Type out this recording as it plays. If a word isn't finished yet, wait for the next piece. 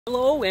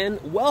Hello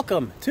and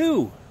welcome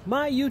to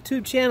my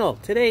YouTube channel.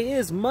 Today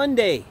is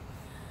Monday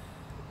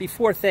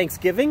before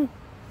Thanksgiving,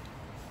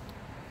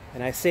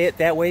 and I say it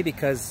that way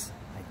because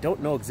I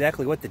don't know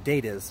exactly what the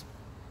date is.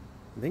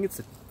 I think it's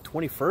the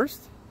 21st.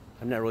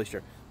 I'm not really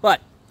sure,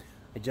 but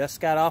I just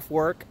got off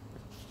work.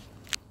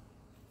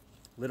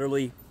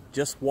 Literally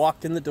just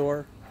walked in the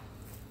door.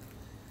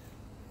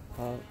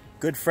 A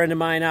good friend of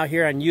mine out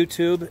here on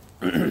YouTube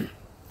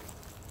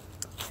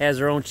has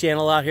her own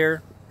channel out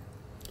here.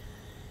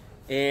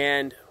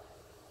 And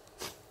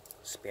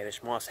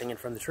Spanish moss hanging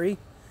from the tree.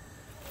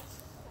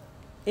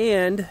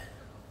 And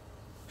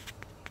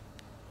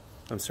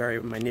I'm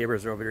sorry, my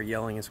neighbors are over there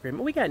yelling and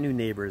screaming. We got new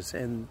neighbors,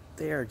 and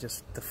they are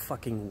just the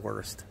fucking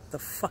worst. The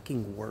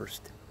fucking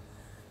worst.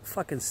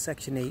 Fucking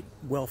Section 8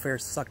 welfare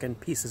sucking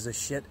pieces of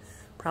shit.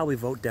 Probably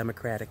vote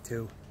Democratic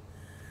too.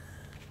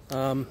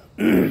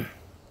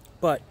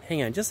 But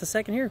hang on just a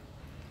second here.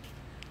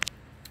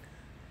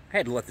 I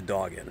had to let the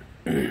dog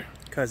in.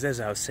 Because as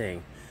I was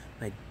saying,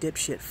 my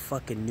dipshit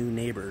fucking new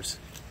neighbors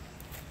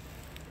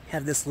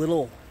have this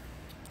little,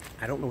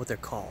 I don't know what they're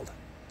called,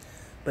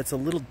 but it's a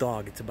little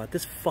dog. It's about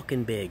this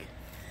fucking big.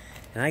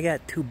 And I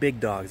got two big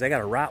dogs. I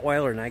got a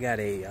Rottweiler and I got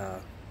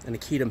an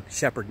Akita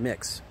Shepherd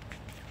mix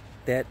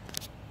that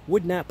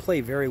would not play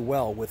very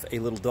well with a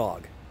little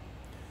dog,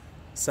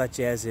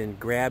 such as in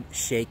grab,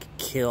 shake,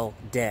 kill,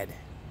 dead.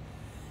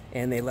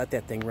 And they let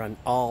that thing run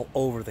all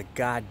over the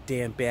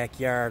goddamn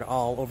backyard,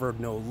 all over,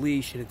 no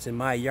leash, and it's in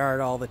my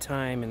yard all the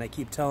time. And I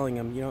keep telling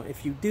them, you know,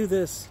 if you do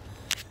this,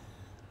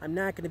 I'm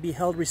not going to be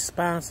held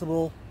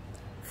responsible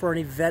for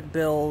any vet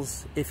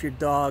bills if your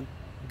dog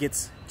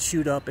gets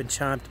chewed up and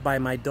chomped by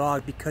my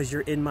dog because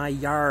you're in my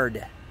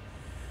yard.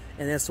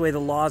 And that's the way the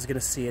law is going to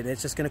see it.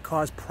 It's just going to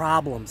cause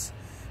problems.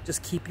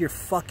 Just keep your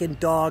fucking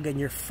dog and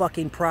your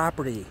fucking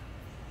property.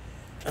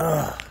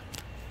 Ugh.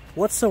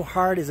 What's so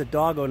hard as a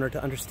dog owner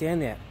to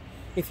understand that?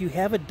 If you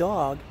have a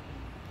dog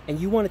and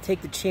you want to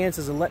take the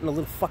chances of letting a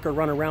little fucker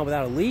run around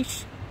without a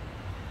leash,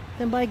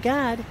 then by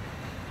God,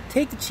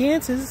 take the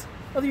chances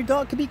of your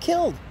dog could be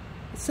killed.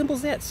 As simple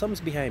as that. Something's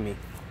behind me.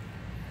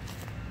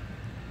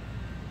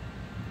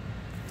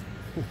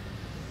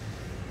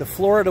 The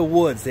Florida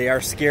woods, they are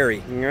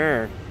scary.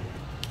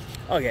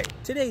 Okay,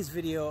 today's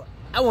video,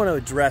 I want to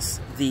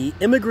address the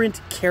immigrant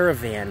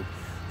caravan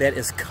that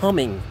is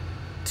coming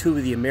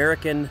to the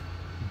American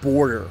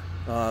border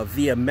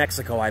via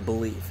Mexico, I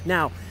believe.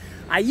 Now,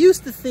 I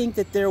used to think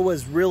that there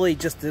was really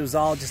just, it was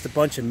all just a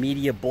bunch of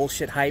media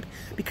bullshit hype,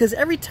 because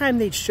every time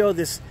they'd show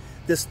this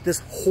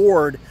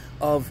horde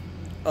of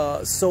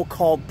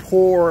so-called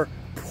poor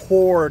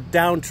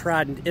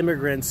downtrodden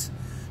immigrants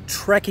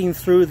trekking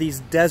through these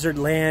desert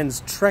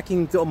lands,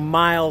 trekking through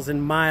miles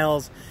and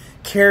miles,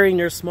 carrying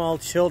their small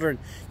children,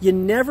 you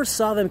never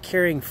saw them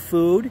carrying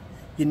food.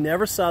 You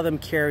never saw them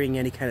carrying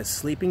any kind of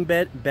sleeping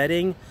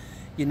bedding.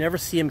 You never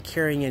see them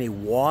carrying any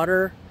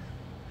water,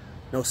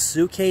 no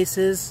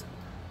suitcases.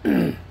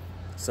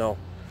 So,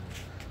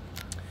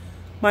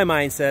 my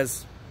mind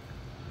says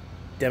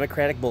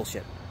Democratic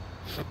bullshit.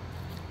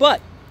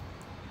 But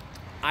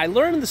I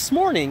learned this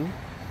morning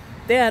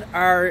that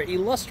our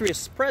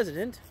illustrious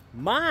president,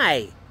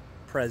 my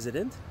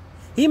president,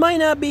 he might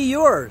not be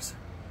yours,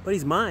 but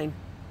he's mine,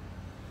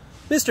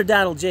 Mr.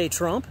 Donald J.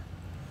 Trump,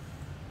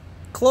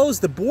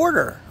 closed the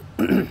border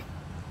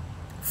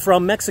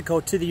from Mexico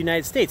to the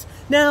United States.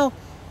 Now,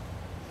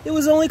 it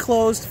was only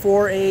closed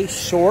for a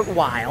short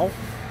while,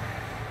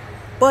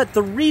 but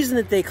the reason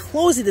that they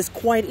closed it is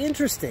quite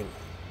interesting.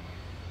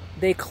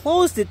 They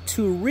closed it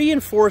to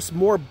reinforce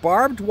more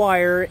barbed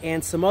wire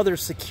and some other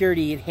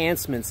security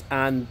enhancements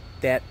on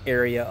that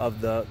area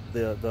of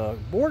the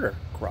border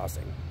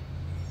crossing.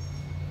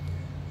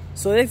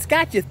 So it's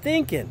got you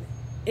thinking,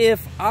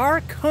 if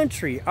our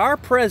country, our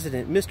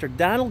president, Mr.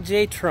 Donald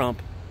J.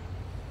 Trump,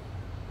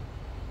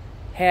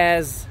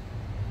 has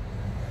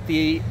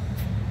the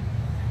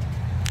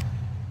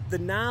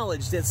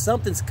knowledge that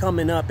something's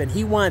coming up and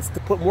he wants to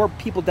put more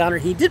people down there.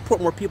 He did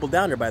put more people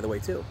down there, by the way,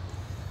 too.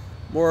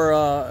 More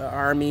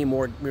army,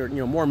 more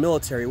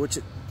military, which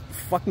is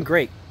fucking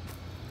great.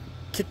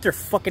 Kick their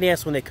fucking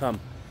ass when they come.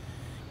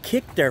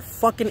 Kick their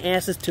fucking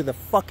asses to the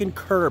fucking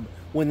curb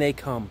when they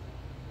come.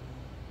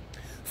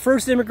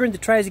 First immigrant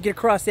that tries to get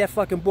across that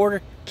fucking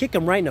border, kick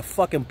them right in the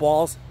fucking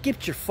balls.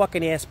 Get your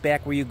fucking ass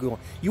back where you going.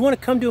 You want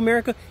to come to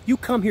America? You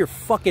come here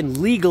fucking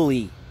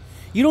legally.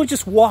 You don't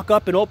just walk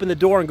up and open the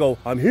door and go,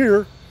 I'm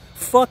here.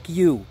 Fuck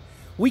you.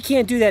 We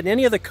can't do that in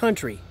any other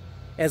country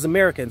as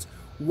Americans.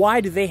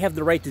 Why do they have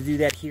the right to do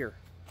that here?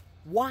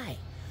 Why?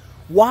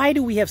 Why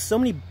do we have so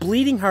many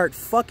bleeding heart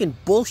fucking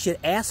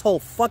bullshit asshole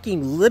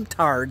fucking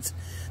libtards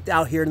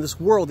out here in this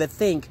world that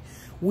think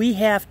we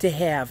have to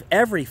have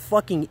every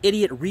fucking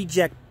idiot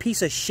reject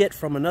piece of shit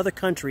from another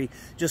country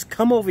just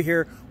come over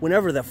here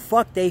whenever the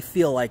fuck they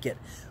feel like it?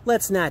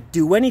 Let's not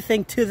do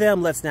anything to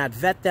them. Let's not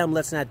vet them.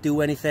 Let's not do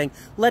anything.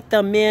 Let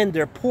them in.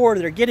 They're poor.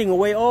 They're getting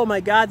away. Oh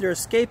my God, they're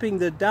escaping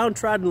the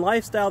downtrodden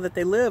lifestyle that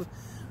they live.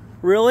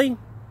 Really?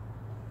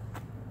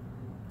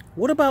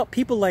 What about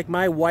people like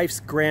my wife's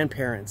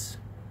grandparents?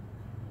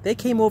 They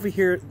came over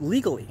here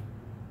legally.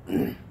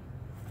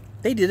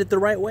 They did it the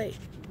right way.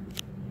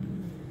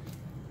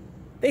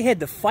 They had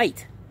to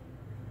fight.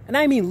 And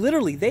I mean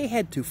literally, they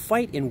had to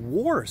fight in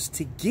wars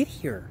to get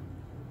here.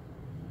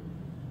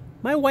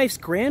 My wife's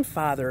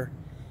grandfather,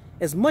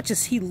 as much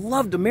as he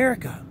loved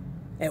America,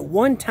 at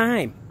one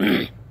time,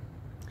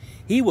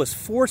 he was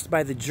forced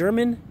by the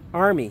German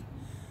army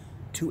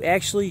to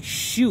actually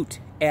shoot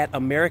at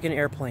American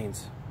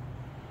airplanes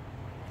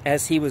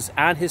as he was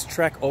on his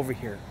trek over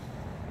here.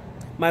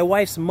 My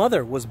wife's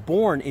mother was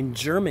born in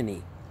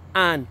Germany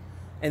and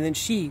then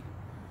she,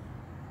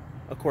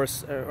 of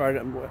course,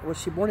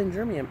 was she born in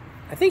Germany?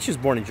 I think she was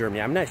born in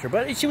Germany, I'm not sure,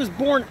 but she was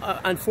born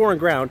on foreign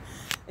ground,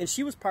 and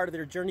she was part of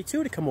their journey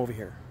too to come over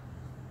here.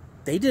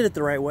 They did it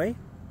the right way.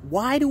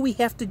 Why do we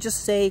have to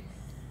just say,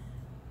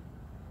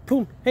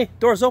 boom, hey,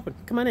 door's open,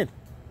 come on in?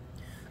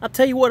 I'll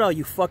tell you what, all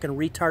you fucking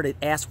retarded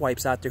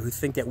asswipes out there who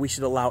think that we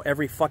should allow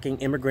every fucking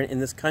immigrant in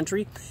this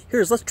country,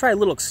 let's try a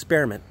little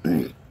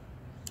experiment.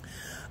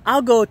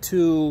 I'll go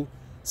to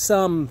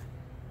some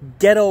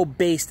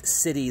ghetto-based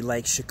city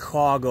like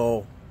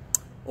Chicago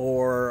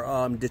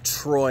or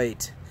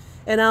Detroit,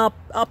 and I'll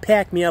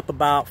pack me up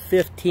about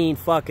 15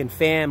 fucking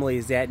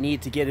families that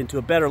need to get into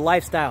a better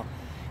lifestyle.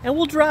 And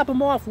we'll drop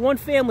them off, one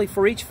family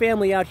for each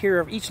family out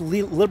here, each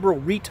liberal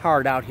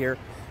retard out here.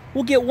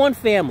 We'll get one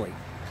family.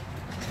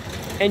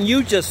 And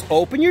you just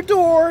open your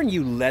door and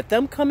you let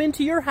them come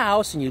into your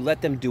house and you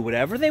let them do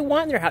whatever they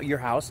want in your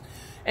house.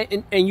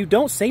 And you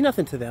don't say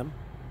nothing to them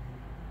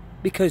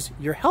because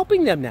you're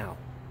helping them now.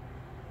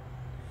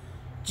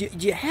 Do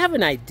you have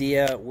an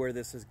idea where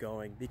this is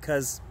going?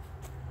 Because,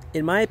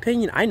 in my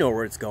opinion, I know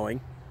where it's going.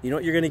 You know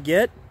what you're going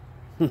to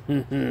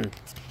get?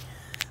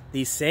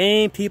 These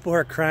same people who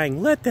are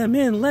crying, let them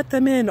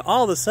in,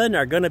 all of a sudden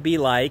are going to be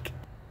like,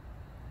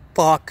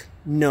 fuck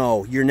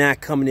no, you're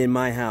not coming in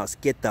my house.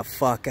 Get the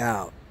fuck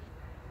out.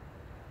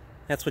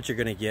 That's what you're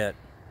going to get.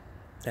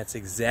 That's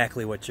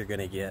exactly what you're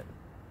going to get.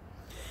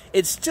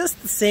 It's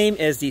just the same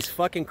as these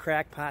fucking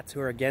crackpots who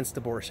are against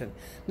abortion.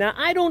 Now,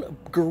 I don't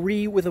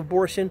agree with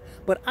abortion,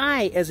 but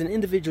I, as an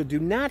individual, do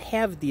not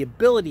have the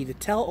ability to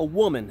tell a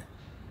woman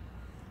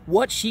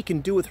what she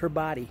can do with her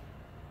body.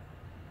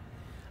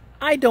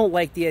 I don't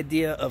like the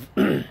idea of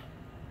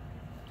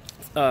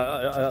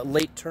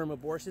late-term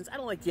abortions. I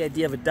don't like the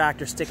idea of a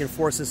doctor sticking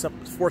forceps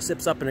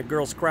up in a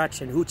girl's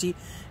crotch and hoochie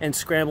and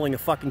scrambling a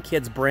fucking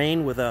kid's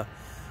brain with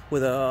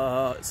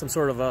some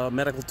sort of a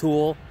medical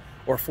tool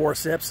or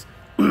forceps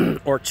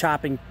or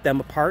chopping them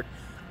apart.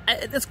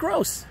 That's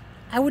gross.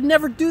 I would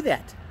never do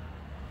that.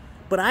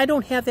 But I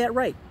don't have that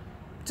right.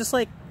 Just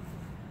like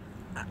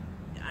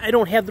I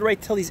don't have the right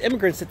to tell these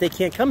immigrants that they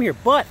can't come here,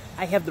 but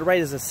I have the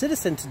right as a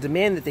citizen to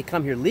demand that they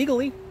come here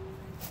legally.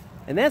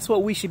 And that's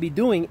what we should be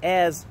doing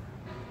as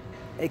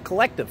a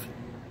collective.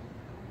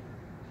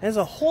 As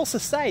a whole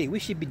society, we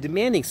should be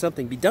demanding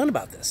something be done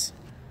about this.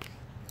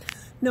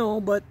 No,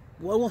 but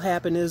what will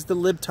happen is the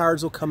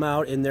libtards will come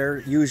out in their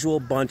usual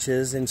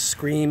bunches and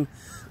scream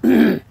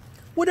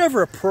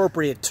whatever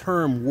appropriate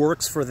term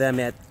works for them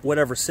at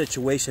whatever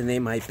situation they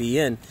might be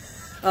in.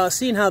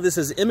 Seeing how this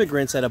is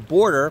immigrants at a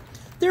border,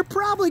 they're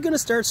probably going to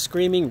start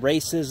screaming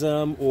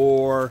racism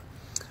or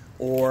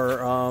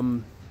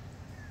oh,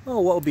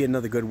 what would be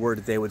another good word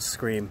that they would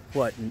scream?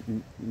 What,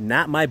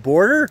 not my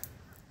border?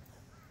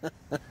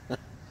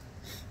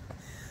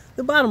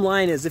 The bottom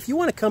line is, if you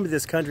want to come to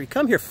this country,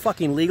 come here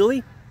fucking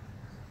legally.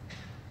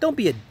 Don't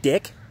be a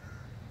dick.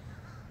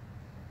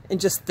 And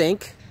just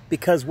think,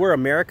 because we're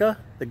America,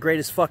 the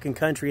greatest fucking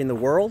country in the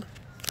world,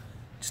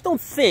 just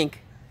don't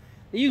think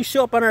that you can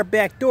show up on our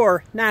back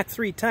door, knock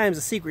 3 times,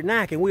 a secret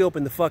knock, and we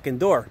open the fucking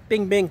door.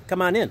 Bing, bing,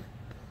 come on in.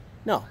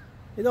 No,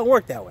 it don't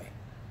work that way.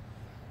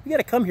 You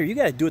gotta come here, you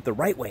gotta do it the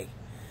right way.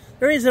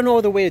 There is no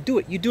other way to do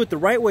it. You do it the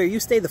right way or you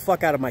stay the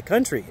fuck out of my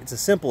country. It's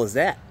as simple as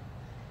that.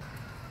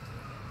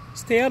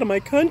 Stay out of my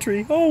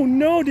country? Oh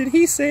no, did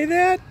he say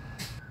that?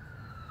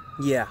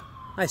 Yeah,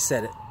 I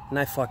said it, and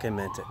I fucking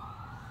meant it.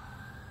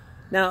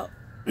 Now,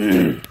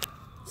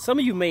 some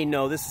of you may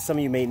know this, some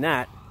of you may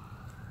not,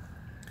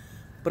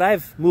 but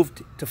I've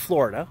moved to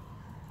Florida,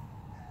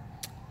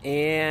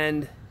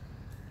 and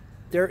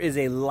there is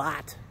a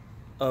lot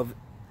of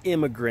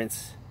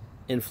immigrants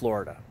in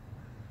Florida.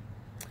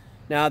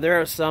 Now,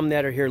 there are some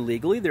that are here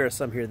legally, there are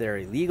some here that are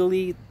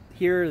illegally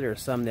here, there are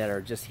some that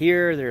are just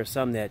here, there are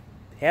some that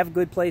have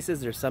good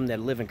places, there's some that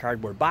live in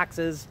cardboard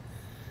boxes.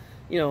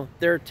 You know,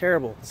 they're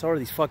terrible. So are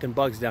these fucking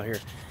bugs down here.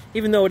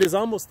 Even though it is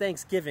almost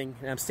Thanksgiving,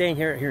 and I'm staying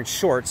here in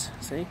shorts,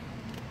 see?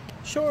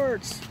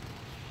 Shorts!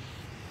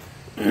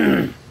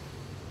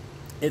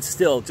 It's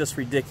still just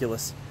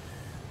ridiculous.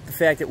 The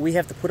fact that we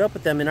have to put up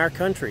with them in our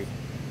country.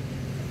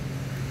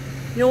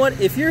 You know what?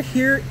 If you're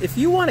here, if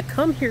you want to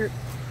come here,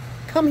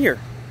 come here.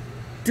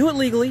 Do it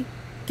legally.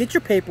 Get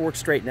your paperwork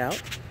straightened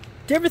out.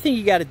 Do everything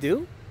you got to do.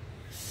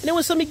 And then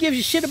when somebody gives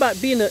you shit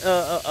about being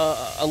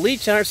a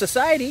leech on our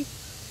society,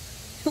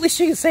 at least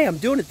you can say I'm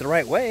doing it the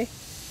right way.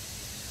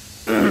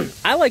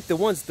 I like the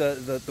ones,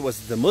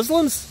 the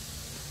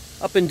Muslims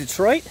up in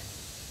Detroit.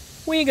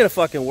 We ain't gonna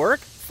fucking work.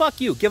 fuck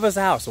you, give us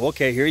a house.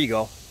 Okay, here you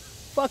go.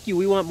 Fuck you,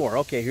 we want more.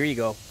 Okay, here you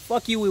go.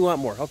 Fuck you, we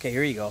want more. Okay,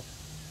 here you go.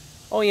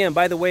 Oh yeah, and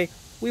by the way,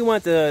 we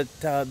want the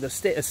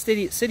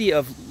city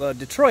of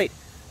Detroit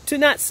to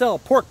not sell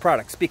pork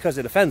products because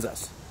it offends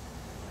us.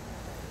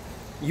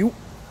 You...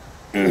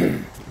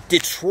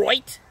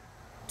 Detroit?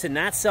 To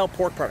not sell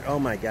pork products? Oh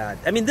my God.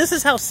 I mean, this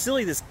is how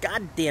silly this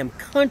goddamn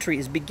country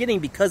is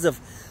beginning because of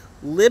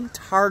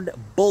libtard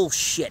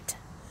bullshit.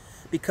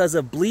 Because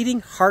of bleeding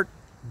heart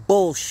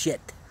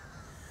bullshit.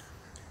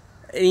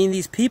 I mean,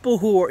 these people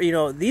who are, you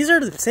know, these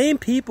are the same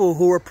people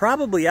who were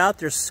probably out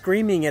there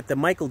screaming at the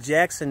Michael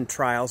Jackson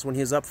trials when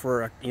he was up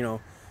for, you know,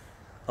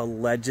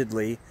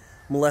 allegedly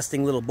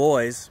molesting little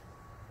boys.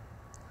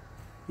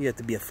 You have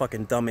to be a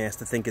fucking dumbass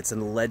to think it's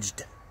an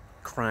alleged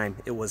crime.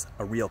 It was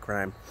a real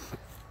crime.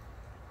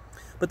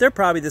 But they're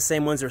probably the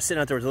same ones that are sitting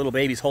out there with little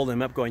babies holding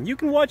them up going, you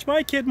can watch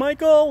my kid,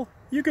 Michael.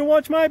 You can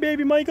watch my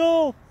baby,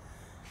 Michael.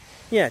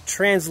 Yeah,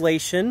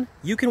 translation,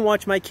 you can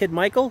watch my kid,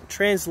 Michael.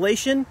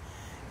 Translation,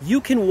 you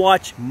can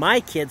watch my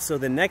kid so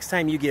the next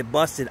time you get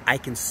busted, I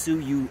can sue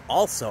you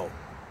also.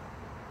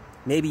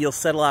 Maybe you'll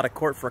settle out of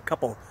court for a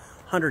couple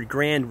 $100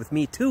 grand with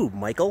me too,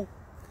 Michael.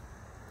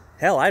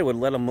 Hell, I would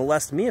let him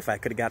molest me if I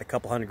could have got a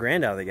couple $100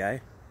 grand out of the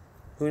guy.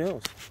 Who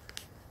knows?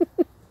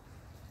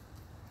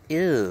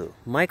 Ew,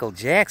 Michael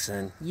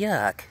Jackson,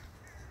 yuck.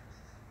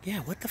 Yeah,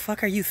 what the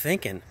fuck are you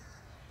thinking?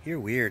 You're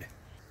weird.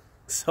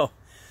 So,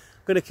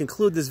 I'm going to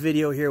conclude this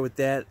video here with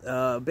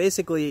that.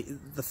 Basically,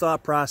 the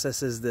thought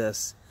process is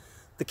this.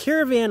 The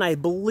Caravan, I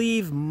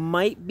believe,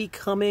 might be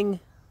coming.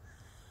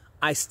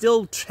 I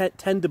still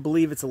tend to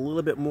believe it's a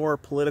little bit more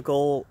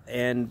political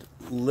and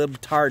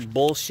libtard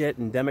bullshit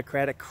and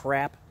Democratic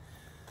crap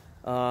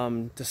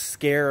to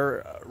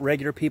scare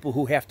regular people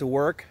who have to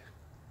work,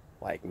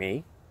 like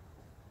me.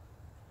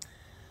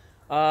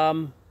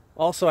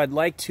 Also, I'd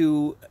like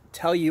to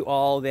tell you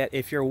all that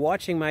if you're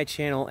watching my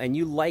channel and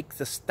you like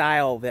the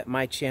style that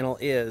my channel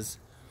is,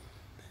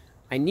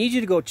 I need you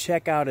to go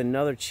check out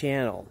another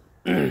channel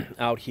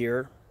out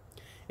here.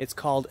 It's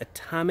called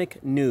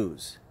Atomic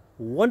News.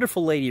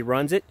 Wonderful lady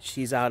runs it.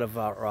 She's out of,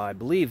 I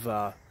believe,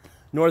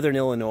 Northern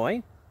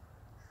Illinois.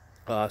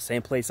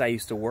 Same place I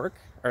used to work,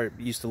 or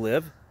used to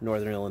live,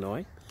 Northern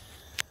Illinois.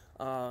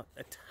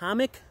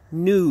 Atomic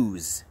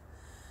News.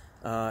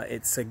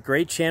 It's a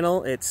great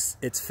channel.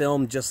 It's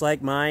filmed just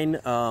like mine.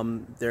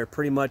 They're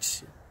pretty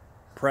much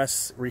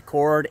press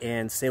record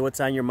and say what's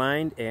on your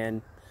mind.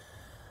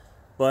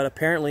 But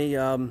apparently,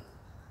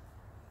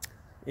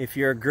 if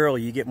you're a girl,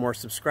 you get more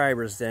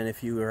subscribers than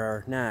if you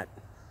are not.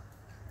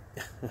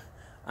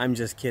 I'm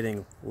just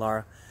kidding,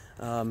 Laura.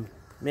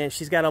 Man,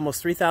 she's got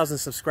almost 3,000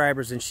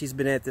 subscribers, and she's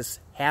been at this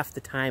half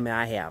the time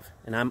I have,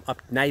 and I'm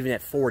up not even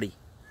at 40.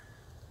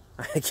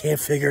 I can't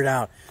figure it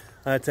out.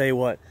 I'll tell you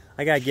what.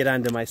 I got to get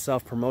onto my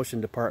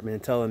self-promotion department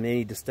and tell them they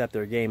need to step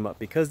their game up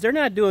because they're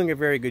not doing a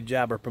very good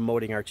job of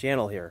promoting our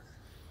channel here.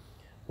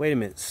 Wait a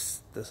minute.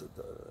 The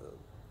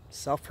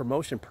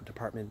self-promotion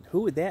department,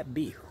 who would that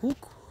be? Who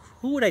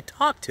would I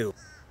talk to?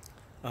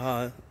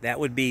 That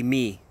would be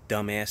me,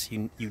 dumbass.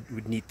 You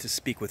would need to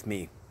speak with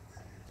me.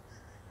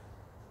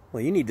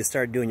 Well, you need to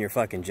start doing your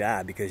fucking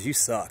job because you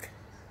suck.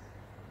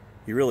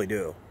 You really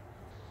do.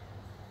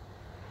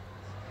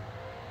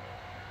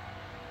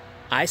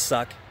 I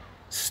suck.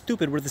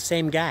 Stupid, we're the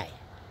same guy.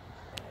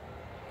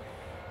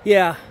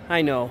 Yeah,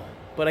 I know,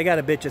 but I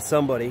gotta bitch at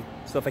somebody.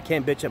 So if I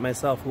can't bitch at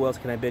myself, who else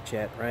can I bitch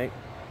at, right?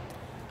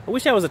 I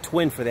wish I was a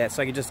twin for that,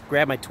 so I could just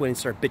grab my twin and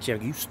start bitching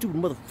at you stupid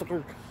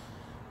motherfucker.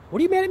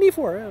 What are you mad at me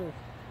for?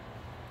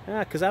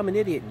 Because I'm an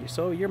idiot.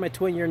 So you're my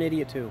twin, you're an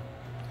idiot too.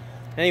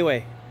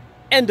 Anyway,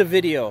 end of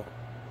video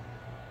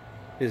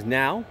is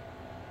now.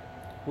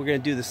 We're gonna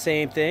do the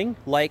same thing.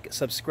 Like,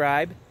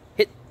 subscribe,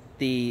 hit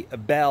the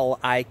bell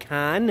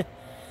icon,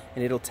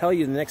 and it'll tell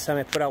you the next time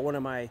I put out one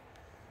of my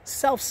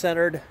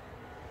self-centered,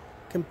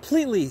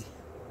 completely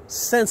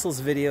senseless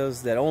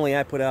videos that only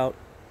I put out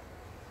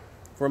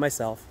for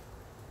myself.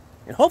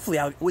 And hopefully,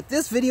 with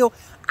this video,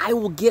 I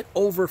will get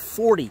over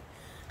 40.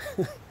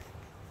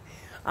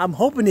 I'm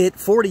hoping to hit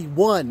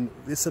 41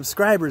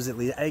 subscribers at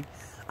least.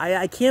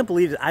 I can't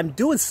believe it. I'm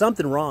doing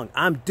something wrong.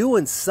 I'm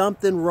doing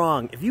something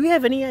wrong. If you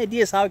have any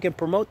ideas how I can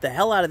promote the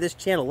hell out of this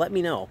channel, let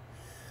me know.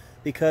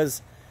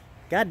 Because,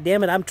 god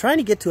damn it, I'm trying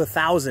to get to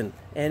 1,000.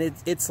 And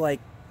it's like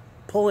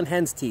pulling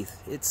hen's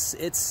teeth.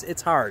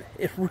 It's hard.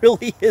 It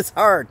really is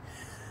hard.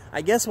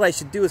 I guess what I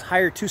should do is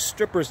hire 2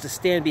 strippers to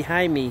stand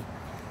behind me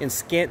in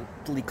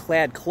scantily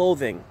clad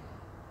clothing.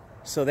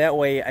 So that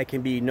way I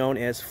can be known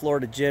as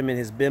Florida Jim and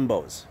his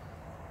bimbos.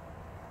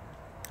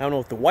 I don't know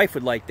if the wife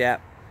would like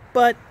that,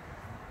 but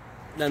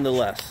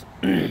nonetheless.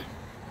 Well,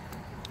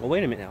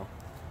 wait a minute now.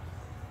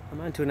 I'm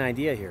on to an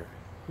idea here.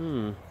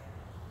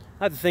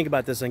 I'll have to think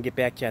about this and get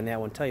back to you on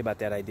that one, tell you about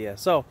that idea.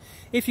 So,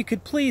 if you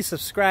could please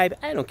subscribe.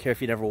 I don't care if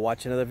you never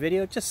watch another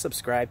video, just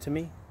subscribe to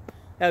me.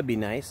 That would be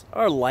nice.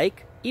 Or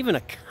like, even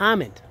a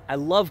comment. I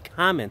love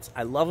comments.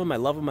 I love them, I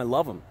love them, I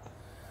love them.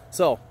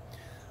 So,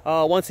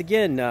 once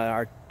again,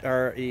 our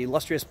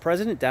illustrious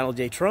president, Donald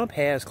J. Trump,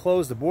 has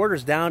closed the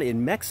borders down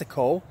in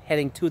Mexico,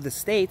 heading to the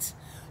States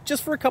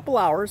just for a couple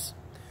hours.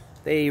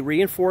 They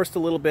reinforced a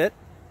little bit.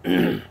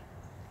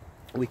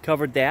 We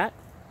covered that.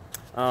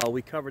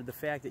 We covered the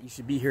fact that you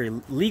should be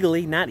here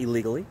legally, not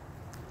illegally.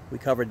 We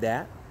covered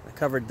that. I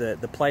covered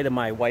the plight of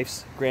my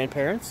wife's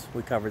grandparents.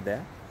 We covered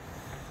that.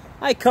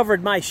 I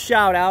covered my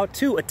shout out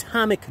to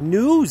Atomic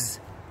News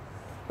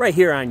right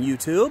here on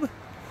YouTube.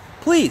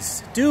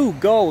 Please do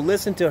go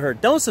listen to her.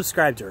 Don't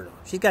subscribe to her.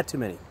 She's got too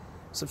many.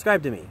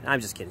 Subscribe to me. I'm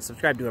just kidding.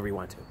 Subscribe to whoever you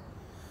want to.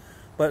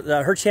 But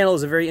her channel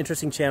is a very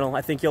interesting channel.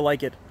 I think you'll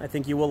like it. I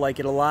think you will like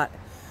it a lot.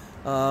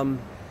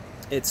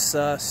 It's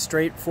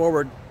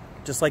straightforward,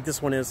 just like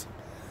this one is.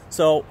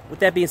 So, with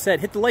that being said,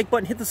 hit the like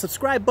button, hit the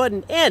subscribe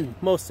button, and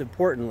most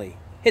importantly,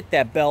 hit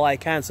that bell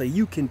icon so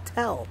you can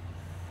tell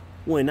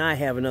when I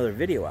have another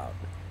video out.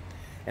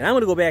 And I'm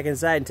going to go back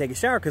inside and take a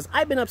shower because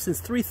I've been up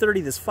since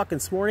 3:30 this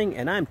fucking morning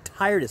and I'm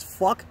tired as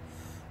fuck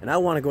and I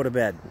want to go to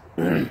bed.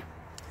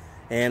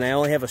 And I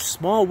only have a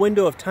small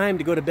window of time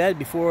to go to bed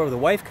before the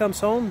wife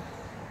comes home.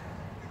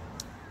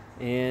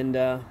 And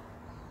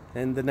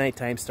then the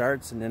nighttime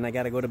starts and then I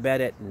got to go to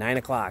bed at 9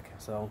 o'clock.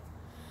 So,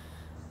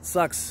 it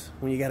sucks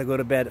when you got to go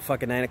to bed at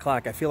fucking 9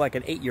 o'clock. I feel like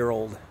an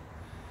 8-year-old.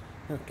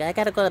 Okay, I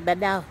got to go to bed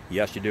now?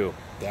 Yes, you do.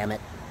 Damn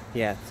it.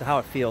 Yeah, it's how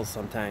it feels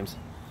sometimes.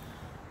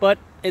 But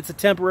it's a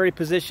temporary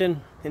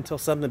position until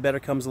something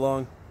better comes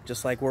along.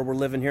 Just like where we're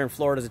living here in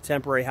Florida is a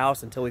temporary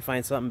house until we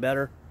find something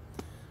better.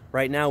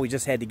 Right now, we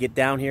just had to get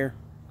down here,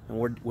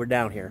 and we're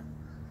down here.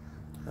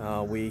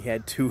 We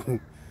had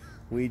to,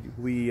 we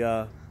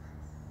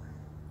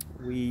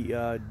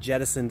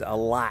jettisoned a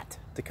lot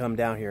to come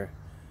down here,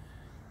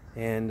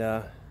 and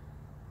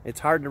it's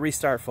hard to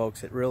restart,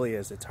 folks. It really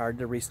is. It's hard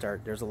to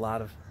restart. There's a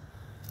lot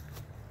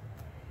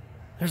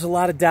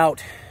of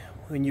doubt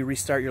when you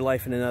restart your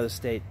life in another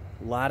state.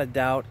 A lot of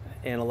doubt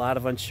and a lot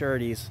of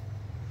unsureties.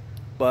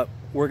 But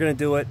we're going to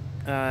do it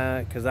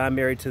because I'm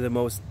married to the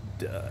most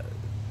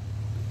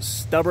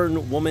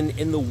stubborn woman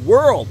in the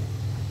world.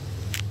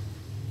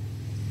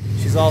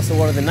 She's also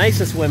one of the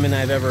nicest women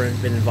I've ever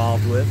been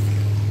involved with.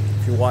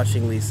 If you're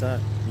watching,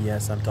 Lisa,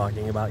 yes, I'm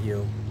talking about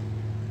you.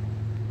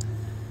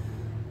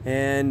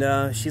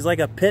 And she's like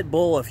a pit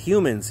bull of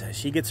humans.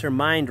 She gets her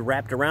mind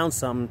wrapped around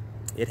something,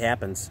 it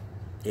happens.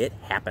 It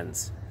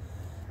happens.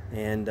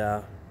 And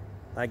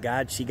by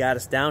God, she got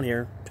us down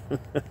here.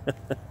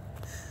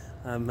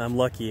 I'm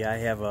lucky. I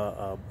have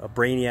a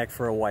brainiac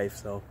for a wife,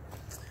 so,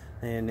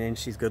 and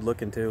she's good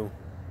looking too.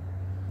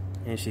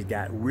 And she's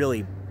got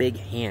really big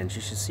hands.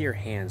 You should see her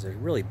hands. They're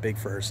really big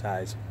for her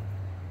size.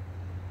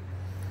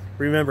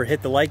 Remember,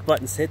 hit the like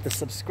button, hit the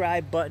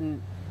subscribe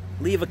button,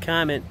 leave a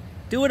comment,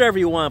 do whatever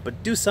you want,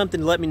 but do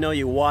something to let me know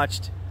you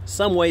watched.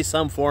 Some way,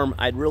 some form.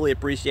 I'd really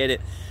appreciate it.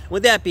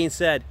 With that being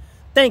said,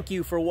 thank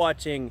you for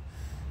watching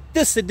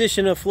this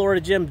edition of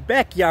Florida Jim's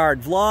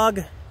Backyard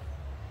Vlog.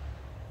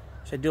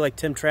 Should I do like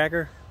Tim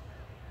Tracker?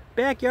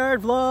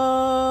 Backyard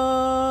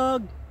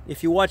Vlog!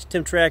 If you watch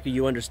Tim Tracker,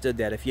 you understood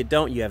that. If you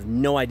don't, you have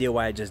no idea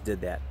why I just did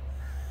that.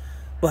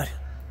 But,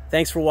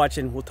 thanks for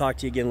watching. We'll talk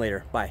to you again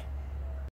later. Bye.